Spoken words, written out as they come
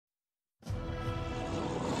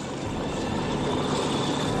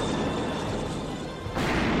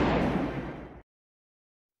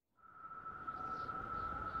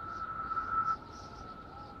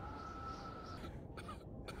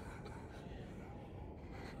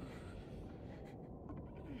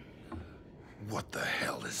What the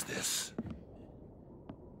hell is this?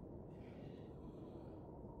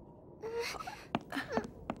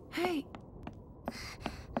 Hey.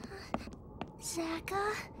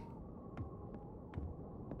 Zaka?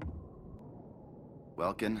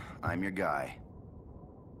 Welcome, I'm your guy.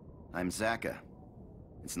 I'm Zaka.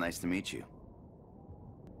 It's nice to meet you.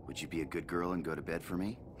 Would you be a good girl and go to bed for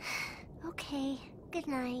me? Okay, good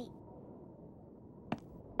night.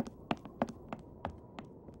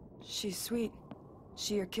 She's sweet.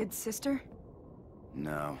 She your kid's sister?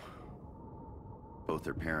 No. Both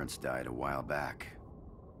their parents died a while back.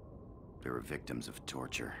 They were victims of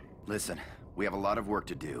torture. Listen, we have a lot of work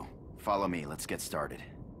to do. Follow me, let's get started.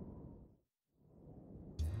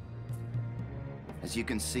 As you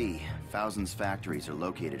can see, Fouzen's factories are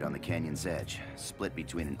located on the canyon's edge, split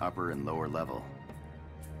between an upper and lower level.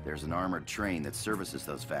 There's an armored train that services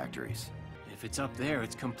those factories. If it's up there,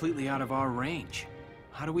 it's completely out of our range.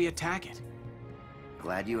 How do we attack it?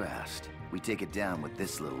 Glad you asked. We take it down with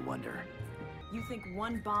this little wonder. You think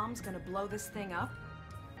one bomb's gonna blow this thing up?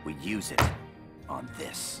 We use it on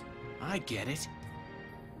this. I get it.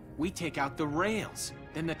 We take out the rails.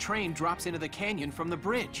 Then the train drops into the canyon from the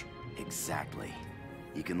bridge. Exactly.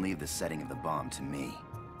 You can leave the setting of the bomb to me.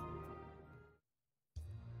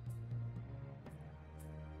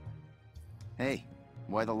 Hey,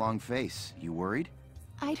 why the long face? You worried?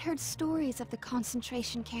 I'd heard stories of the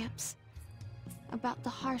concentration camps, about the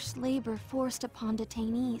harsh labor forced upon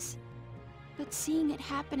detainees. But seeing it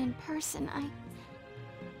happen in person,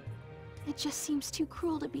 it just seems too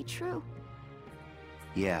cruel to be true.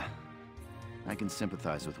 Yeah, I can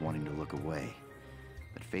sympathize with wanting to look away.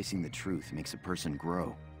 But facing the truth makes a person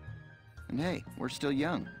grow. And hey, we're still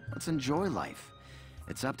young. Let's enjoy life.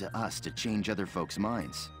 It's up to us to change other folks'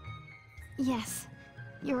 minds. Yes,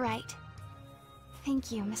 you're right.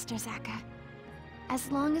 Thank you, Mr. Zaka.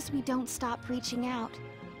 As long as we don't stop reaching out,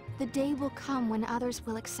 the day will come when others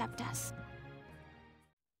will accept us.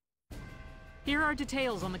 Here are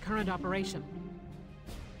details on the current operation.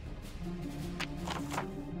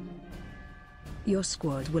 Your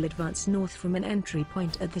squad will advance north from an entry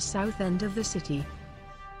point at the south end of the city.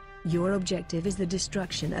 Your objective is the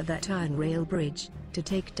destruction of that iron rail bridge, to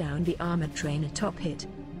take down the armored train atop it.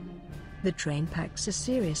 The train packs a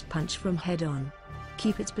serious punch from head-on.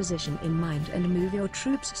 Keep its position in mind and move your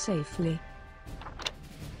troops safely.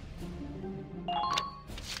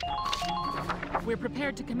 We're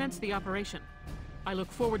prepared to commence the operation. I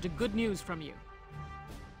look forward to good news from you.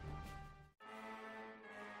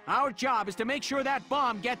 Our job is to make sure that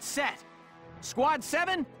bomb gets set. Squad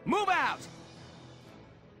 7, move out!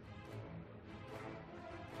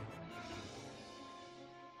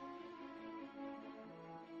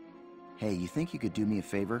 Hey, you think you could do me a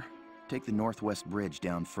favor? Take the northwest bridge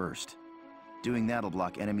down first. Doing that'll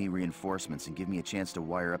block enemy reinforcements and give me a chance to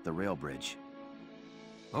wire up the rail bridge.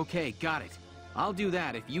 Okay, got it. I'll do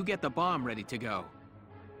that if you get the bomb ready to go.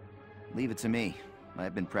 Leave it to me.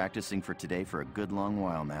 I've been practicing for today for a good long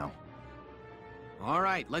while now. All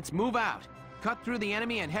right, let's move out. Cut through the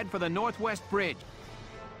enemy and head for the northwest bridge.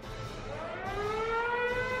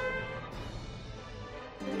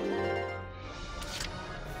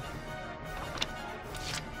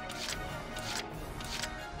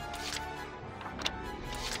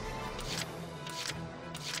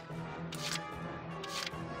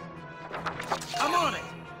 I'm on it!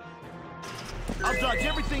 I'll dodge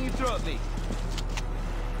everything you throw at me!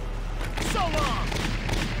 So long!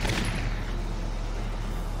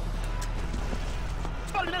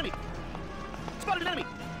 Spotted an enemy! Spotted an enemy!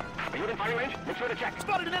 Are you within firing range? Make sure to check.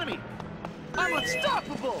 Spotted an enemy! I'm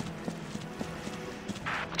unstoppable!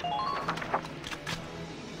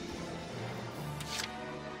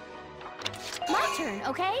 My turn,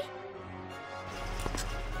 okay?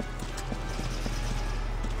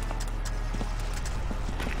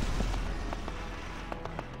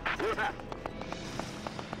 Move back.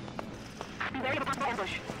 Be ready for possible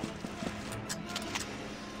ambush.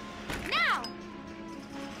 Now!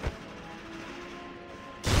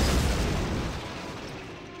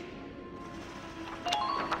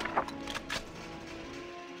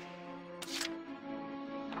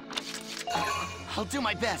 I'll do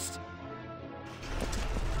my best.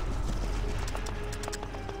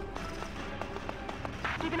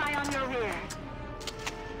 Keep an eye on your rear.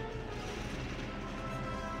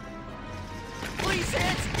 Please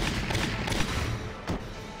hit!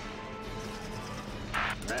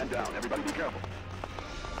 Man down. Everybody be careful.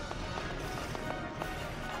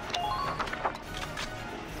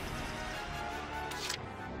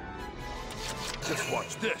 Just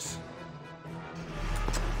watch this.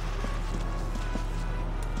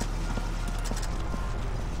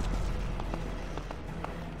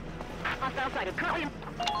 hostile sighted. Currently.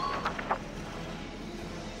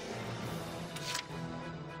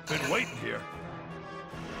 Been waiting here.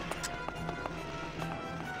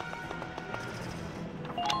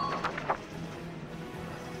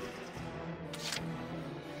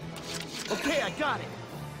 Okay, I got it.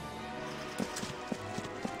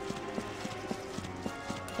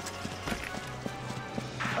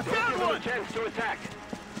 I found one! A chance to attack.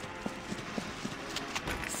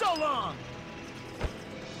 So long!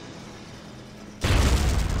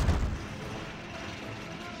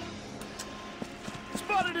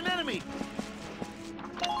 Spotted an enemy!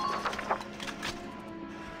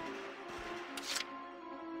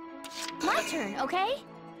 My turn, okay?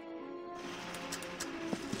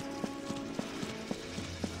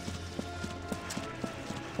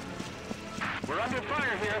 We're under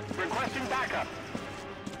fire here. Requesting backup.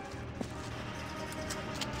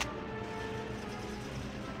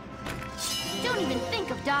 Don't even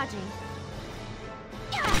think of dodging.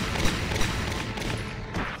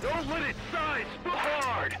 Don't let it size. Split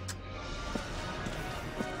hard.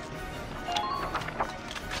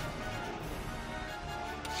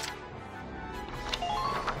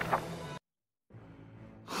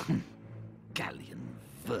 Galleon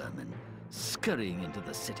vermin, scurrying into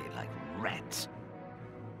the city like rats.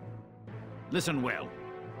 Listen well.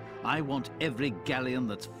 I want every galleon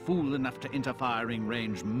that's fool enough to enter firing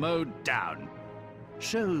range mowed down.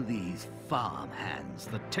 Show these farmhands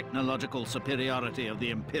the technological superiority of the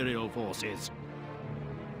Imperial forces.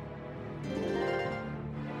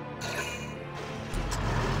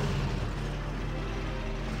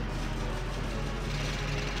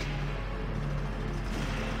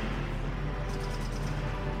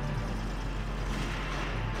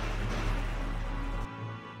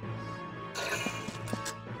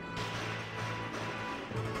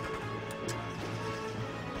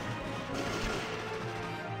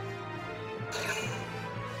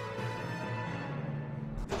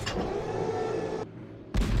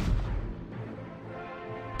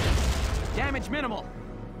 Damage minimal.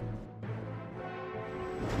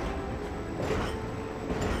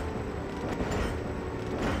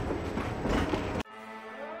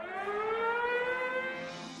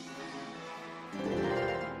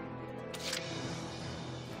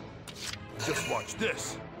 Just watch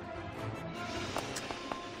this.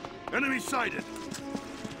 Enemy sighted.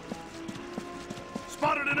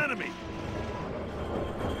 Spotted an enemy.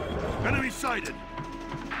 Enemy sighted.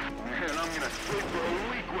 Man, I'm gonna sleep for a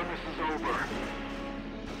week when this is over.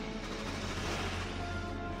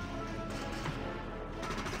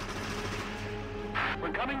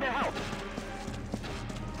 We're coming to help.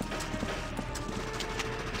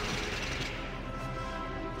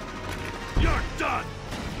 You're done!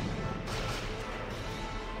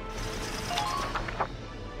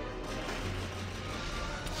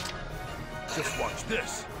 Just watch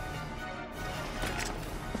this.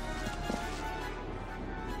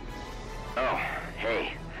 Oh,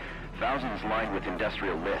 hey. Fouzen's lined with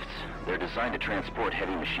industrial lifts. They're designed to transport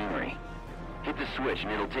heavy machinery. Hit the switch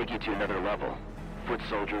and it'll take you to another level. Foot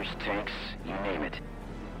soldiers, tanks, you name it.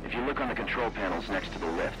 If you look on the control panels next to the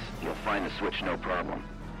lifts, you'll find the switch no problem.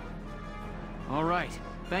 All right.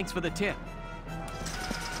 Thanks for the tip.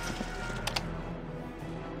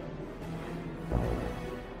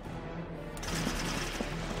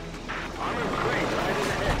 Armored crate right in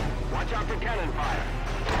ahead. Watch out for cannon fire.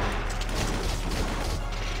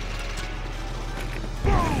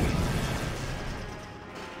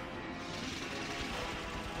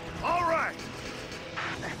 All right!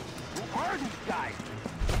 Who are these guys?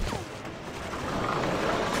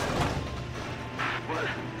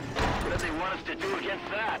 What do they want us to do against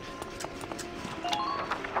that?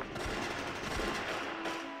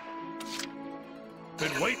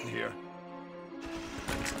 Been waiting here.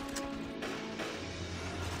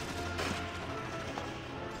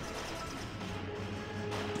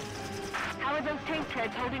 How are those tank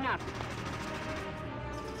treads holding up?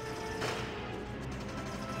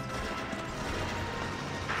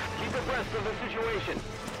 Keep abreast of the situation.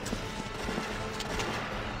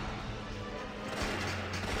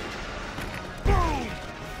 Boom!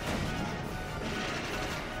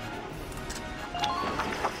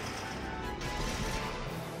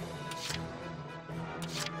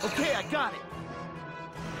 Okay, I got it.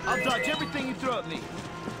 I'll dodge everything you throw at me.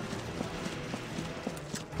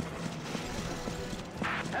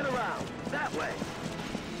 Head around. That way.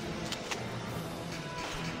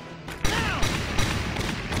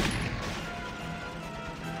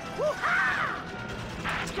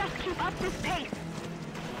 Just keep up this pace.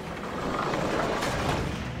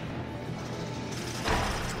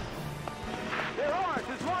 They're ours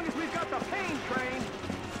as long as we've got the pain train.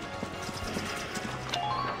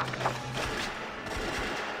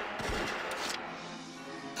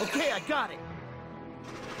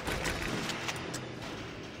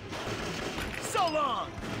 Hold on!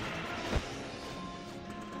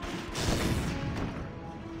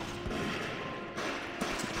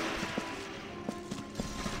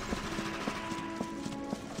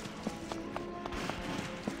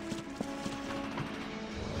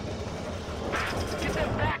 Get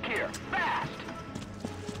them back here, fast!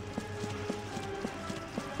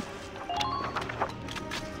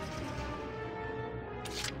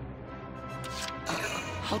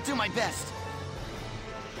 I'll do my best.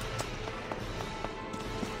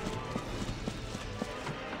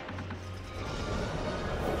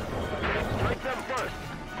 Strike them first.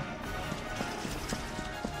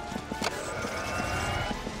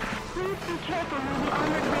 Please be careful near the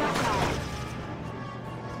armored rail car.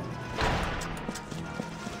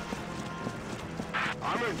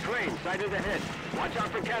 Armored train sighted ahead. Watch out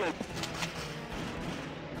for cannon.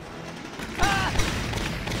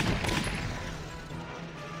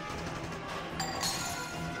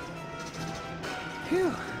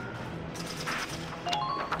 Phew.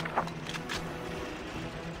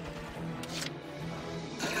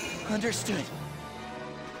 Understood.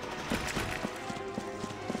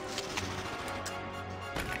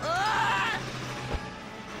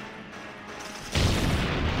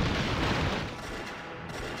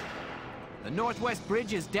 The northwest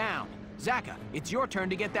bridge is down. Zaka, it's your turn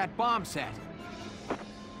to get that bomb set.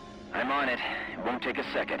 I'm on it. It won't take a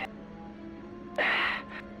second.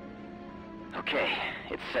 Okay,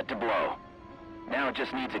 it's set to blow. Now it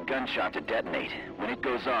just needs a gunshot to detonate. When it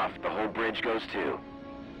goes off, the whole bridge goes too.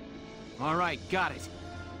 All right, got it.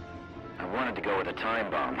 I wanted to go with a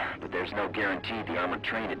time bomb, but there's no guarantee the armored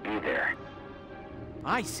train would be there.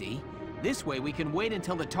 I see. This way we can wait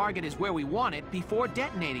until the target is where we want it before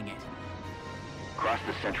detonating it. Cross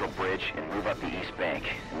the central bridge and move up the east bank,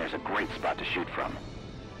 and there's a great spot to shoot from.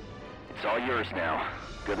 It's all yours now.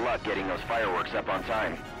 Good luck getting those fireworks up on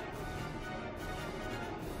time.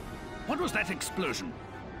 What was that explosion?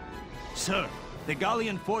 Sir, the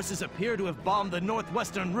Gallian forces appear to have bombed the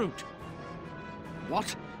northwestern route.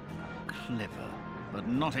 What? Clever, but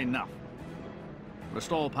not enough.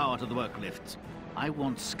 Restore power to the work lifts. I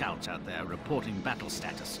want scouts out there reporting battle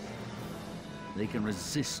status. They can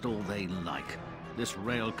resist all they like. This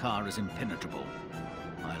rail car is impenetrable.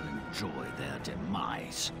 I'll enjoy their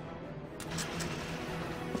demise.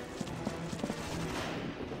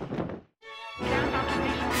 Ground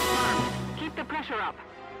occupation confirmed. Keep the pressure up.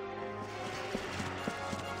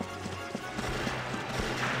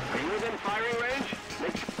 Are you within firing range?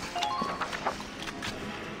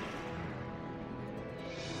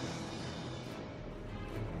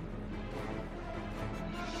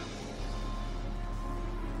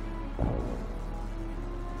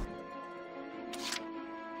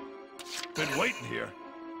 Been waiting here.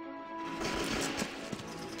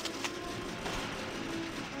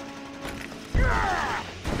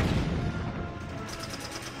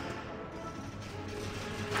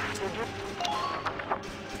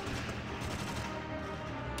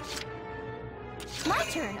 My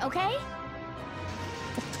turn, okay?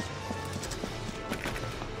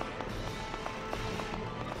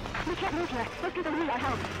 We can't move here. Let's get the lead our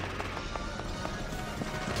help.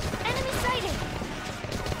 Enemy sighted!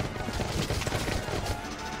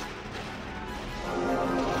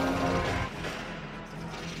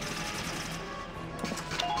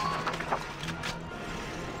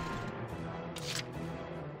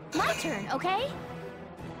 My turn, okay?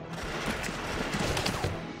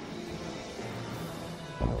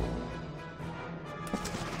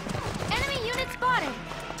 Enemy unit spotted!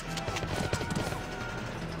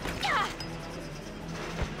 Ah!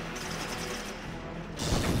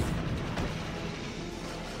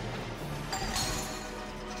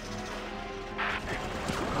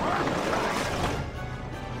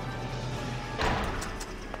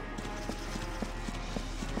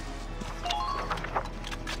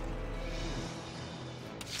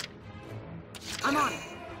 I'm on it.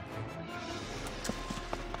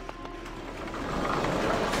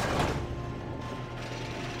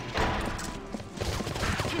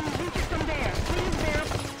 Can you reach it from there? Please bear.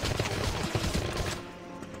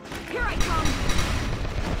 Here I come!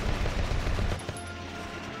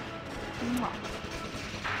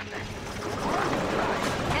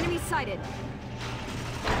 Enemy sighted.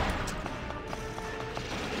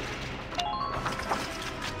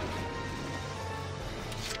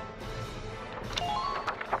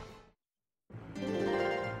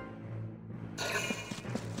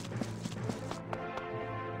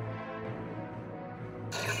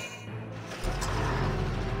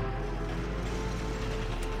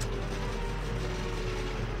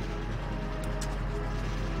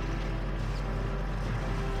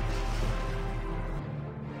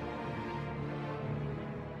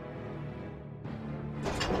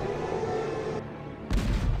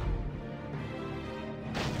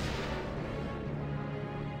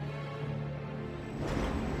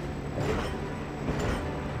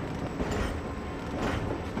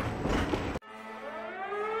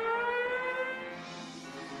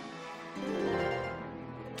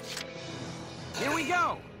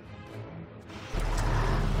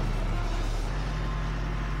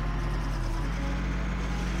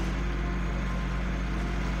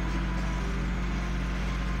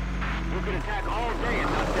 You could attack all day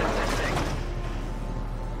and not get this thing.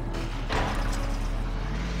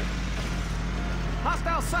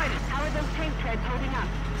 Hostile sighted! How are those tank treads holding up?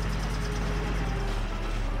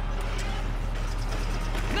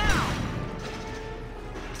 Now!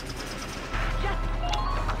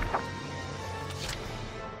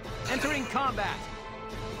 Entering combat!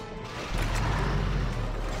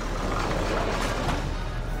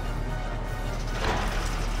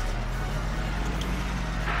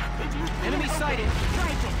 Enemy sighted!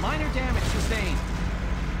 Minor damage sustained.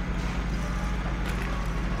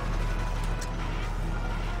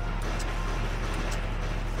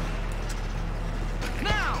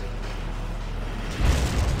 Now!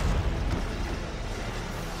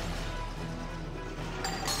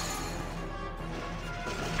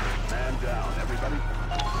 Man down, everybody.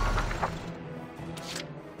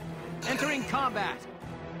 Entering combat!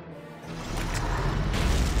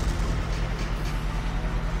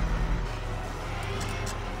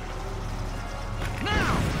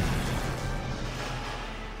 Now!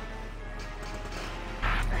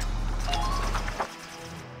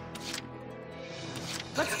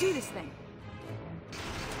 Let's do this thing.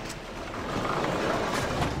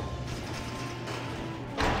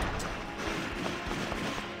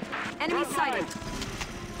 Enemy sighted.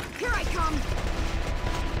 Here I come.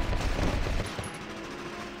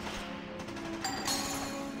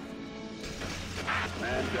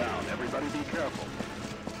 Man down, everybody be careful.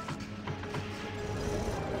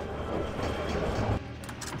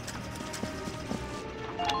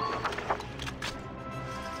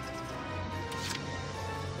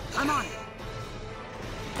 I'm on it.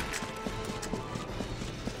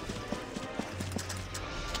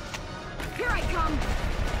 Here I come.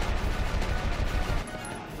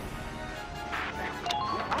 Who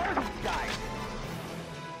are these guys?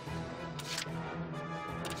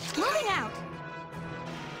 Moving out!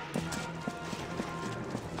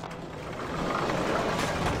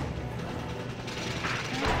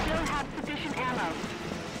 You still have sufficient ammo.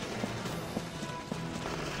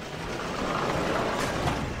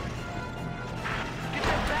 Get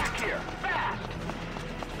them back here, fast!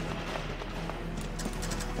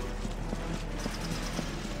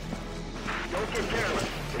 Don't get careless.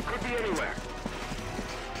 It could be anywhere.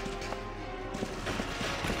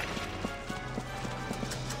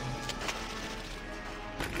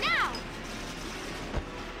 Now!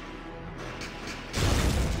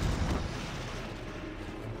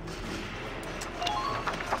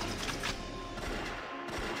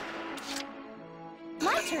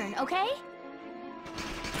 My turn, okay?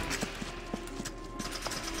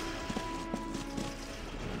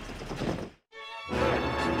 The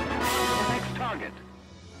next target.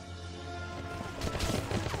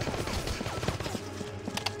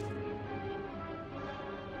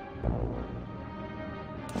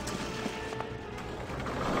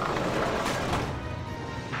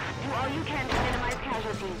 Do all you can to minimize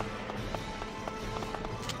casualties.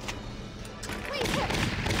 Please hit!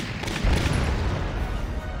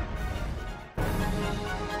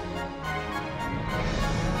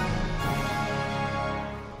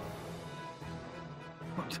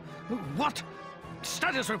 What?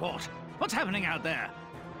 Status report! What's happening out there?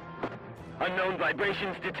 Unknown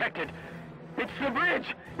vibrations detected. It's the bridge!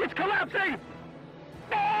 It's collapsing!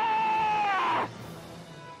 Ah!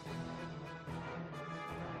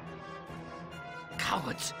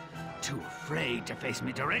 Cowards! Too afraid to face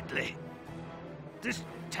me directly. This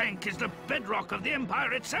tank is the bedrock of the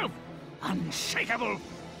Empire itself! Unshakable!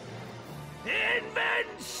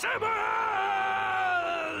 Invincible!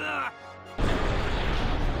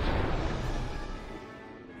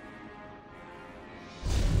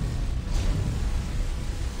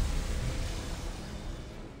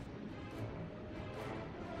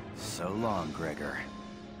 So long, Gregor.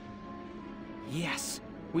 Yes,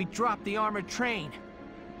 we dropped the armored train.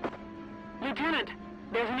 Lieutenant,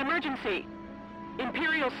 there's an emergency.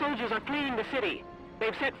 Imperial soldiers are fleeing the city.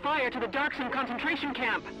 They've set fire to the Darkson concentration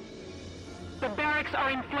camp. The barracks are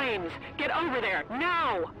in flames. Get over there,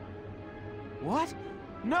 now! What?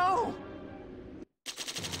 No!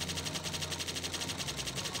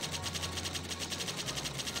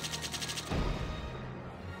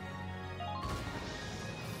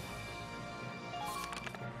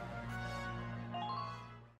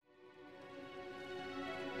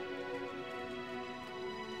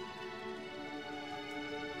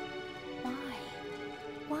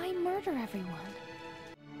 Why murder everyone?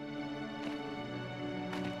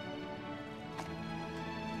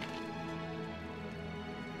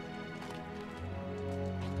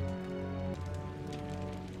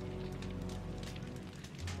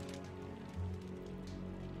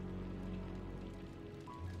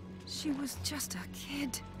 She was just a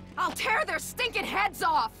kid. I'll tear their stinking heads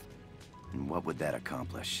off! And what would that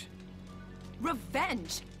accomplish?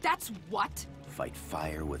 Revenge! That's what? Fight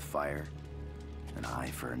fire with fire? An eye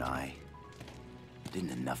for an eye? Didn't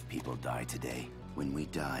enough people die today? When we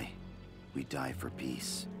die for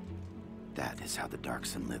peace. That is how the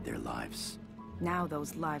Darkson live their lives. Now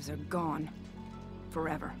those lives are gone.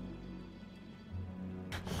 Forever.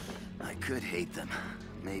 I could hate them,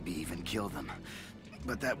 maybe even kill them,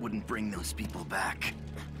 but that wouldn't bring those people back.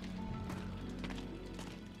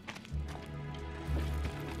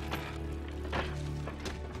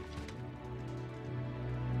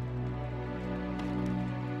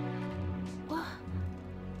 What?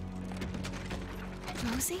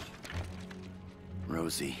 Rosie?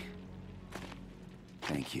 Rosie.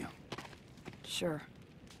 Thank you. Sure.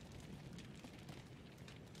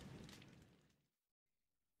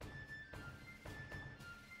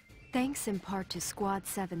 Thanks in part to Squad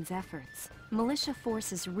 7's efforts, militia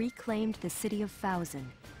forces reclaimed the city of Fouzen.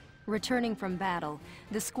 Returning from battle,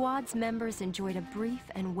 the squad's members enjoyed a brief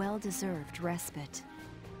and well-deserved respite.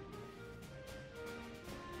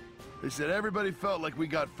 They said everybody felt like we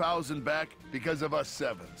got Fouzen back because of us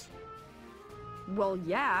Sevens. Well,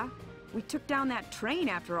 yeah. We took down that train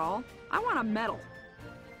after all. I want a medal.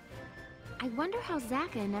 I wonder how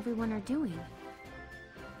Zaka and everyone are doing.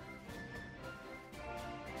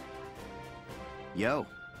 Yo.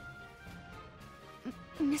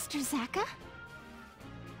 Mr. Zaka?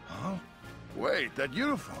 Huh? Wait, that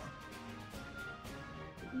uniform.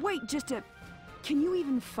 Wait, just a... Can you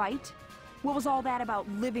even fight? What was all that about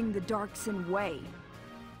living the Darkson way?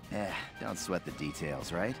 Don't sweat the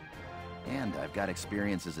details, right? And I've got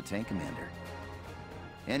experience as a tank commander.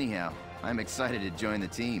 Anyhow, I'm excited to join the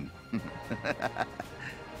team.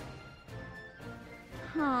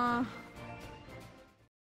 Huh.